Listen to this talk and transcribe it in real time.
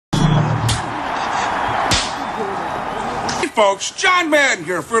folks, John Madden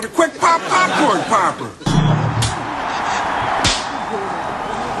here for the Quick Pop Popcorn Popper.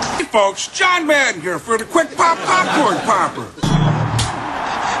 Hey folks, John Madden here for the Quick Pop Popcorn Popper.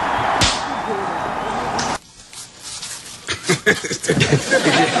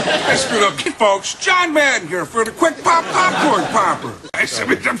 I screwed up. Hey folks, John Madden here for the Quick Pop Popcorn Popper.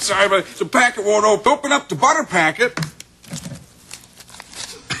 I'm sorry, but the packet won't open. Open up the butter packet.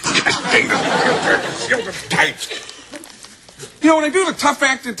 You know, when I do the tough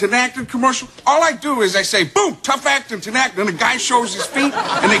acting to acting commercial, all I do is I say, boom, tough acting to acting, and the guy shows his feet,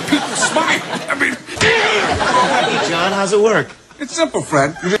 and people smile. I mean, hey, John, how's it work? It's simple,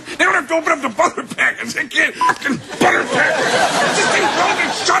 Fred. They don't have to open up the butter packets. They can't fucking butter packets. Is this thing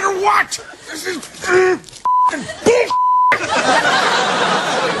welded shut or what? This is fucking bullshit.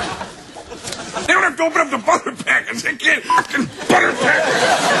 They don't have to open up the butter packets. They can't fucking butter packets.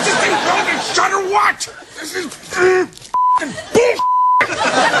 Is this thing welded shut or what? This is fucking bullshit.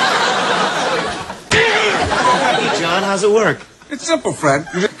 Hey, John, how's it work? It's simple, Fred.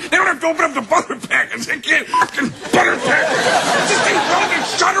 They don't have to open up the butter packets. They can't fucking butter packets. Is this thing welded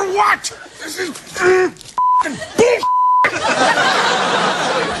shut or what? This is fucking bullshit.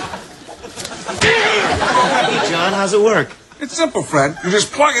 Hey, John, how's it work? It's simple, Fred. You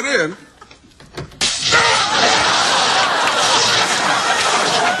just plug it in.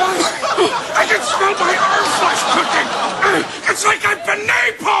 I can smell my arm flesh cooking. It's like I've been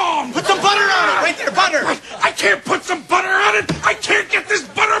napalmed. Put some butter on it. Right there, butter. I can't put some butter on it. I can't get this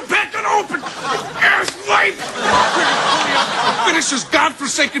butter packet open. Ass wipe. Finish this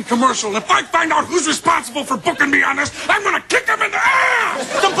godforsaken commercial. And if I find out who's responsible for booking me on this, I'm going to kick him in the ass.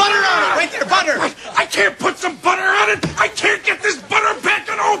 Put some butter on it. Right there, butter. I can't put some butter on it. I can't get this butter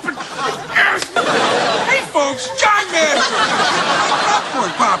packet open. Ass. Hey, folks, John Madden.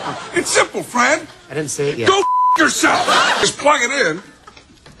 Popcorn Popper. It's simple, Fred. I didn't say it yet. Go yourself. Just plug it in.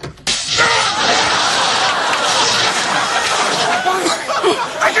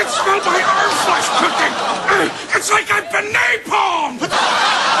 I can smell my arm flesh cooking. It's like I've been napalmed.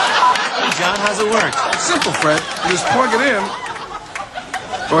 Hey, John, how's it work? It's simple, Fred. You just plug it in.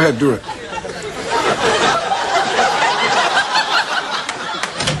 Go ahead, do it.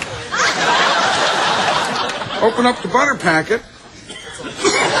 Open up the butter packet.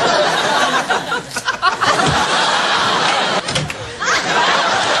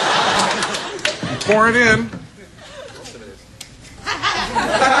 Pour it in.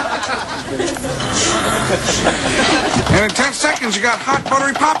 And in 10 seconds, you got hot,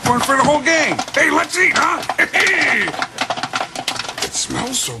 buttery popcorn for the whole gang. Hey, let's eat, huh? Hey! It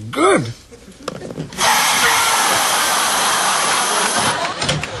smells so good.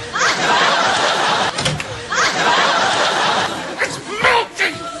 It's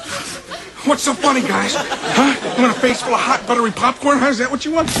melting! What's so funny, guys? Huh? You want a face full of hot, buttery popcorn? Huh? Is that what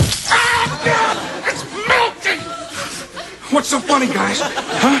you want? Ah, it's melting! What's so funny, guys?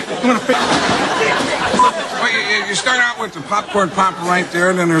 Huh? You want a face... Well, you start out with the popcorn popper right there,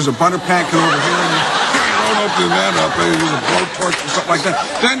 and then there's a butter packet over here, and you don't open that up. There's a blowtorch or something like that.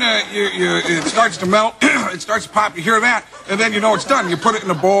 Then it starts to melt. It starts to pop. You hear that, and then you know it's done. You put it in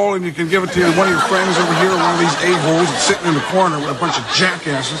a bowl, and you can give it to one of your friends over here, one of these a-holes that's sitting in the corner with a bunch of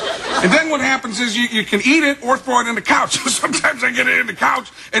jackasses. And then what happens is you can eat it or throw it in the couch. Sometimes I get it in the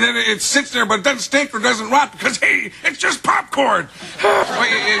couch, and then it sits there, but it doesn't stink or doesn't rot because, hey, it's just popcorn.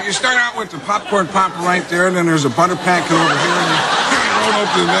 Well, you start out with the popcorn popper right there, and then there's a butter packet over here, and you don't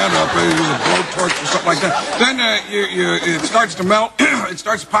open that up. There's a blowtorch or something like that. Then it starts to melt. It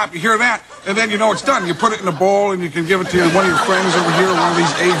starts to pop. You hear that, and then you know it's done. You put it in a bowl, and you can give it to one of your friends over here, one of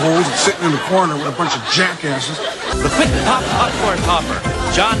these a-holes that's sitting in the corner with a bunch of jackasses. The Quick Pop Popcorn Popper.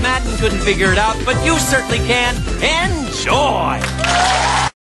 John Madden couldn't figure it out, but you certainly can. Enjoy!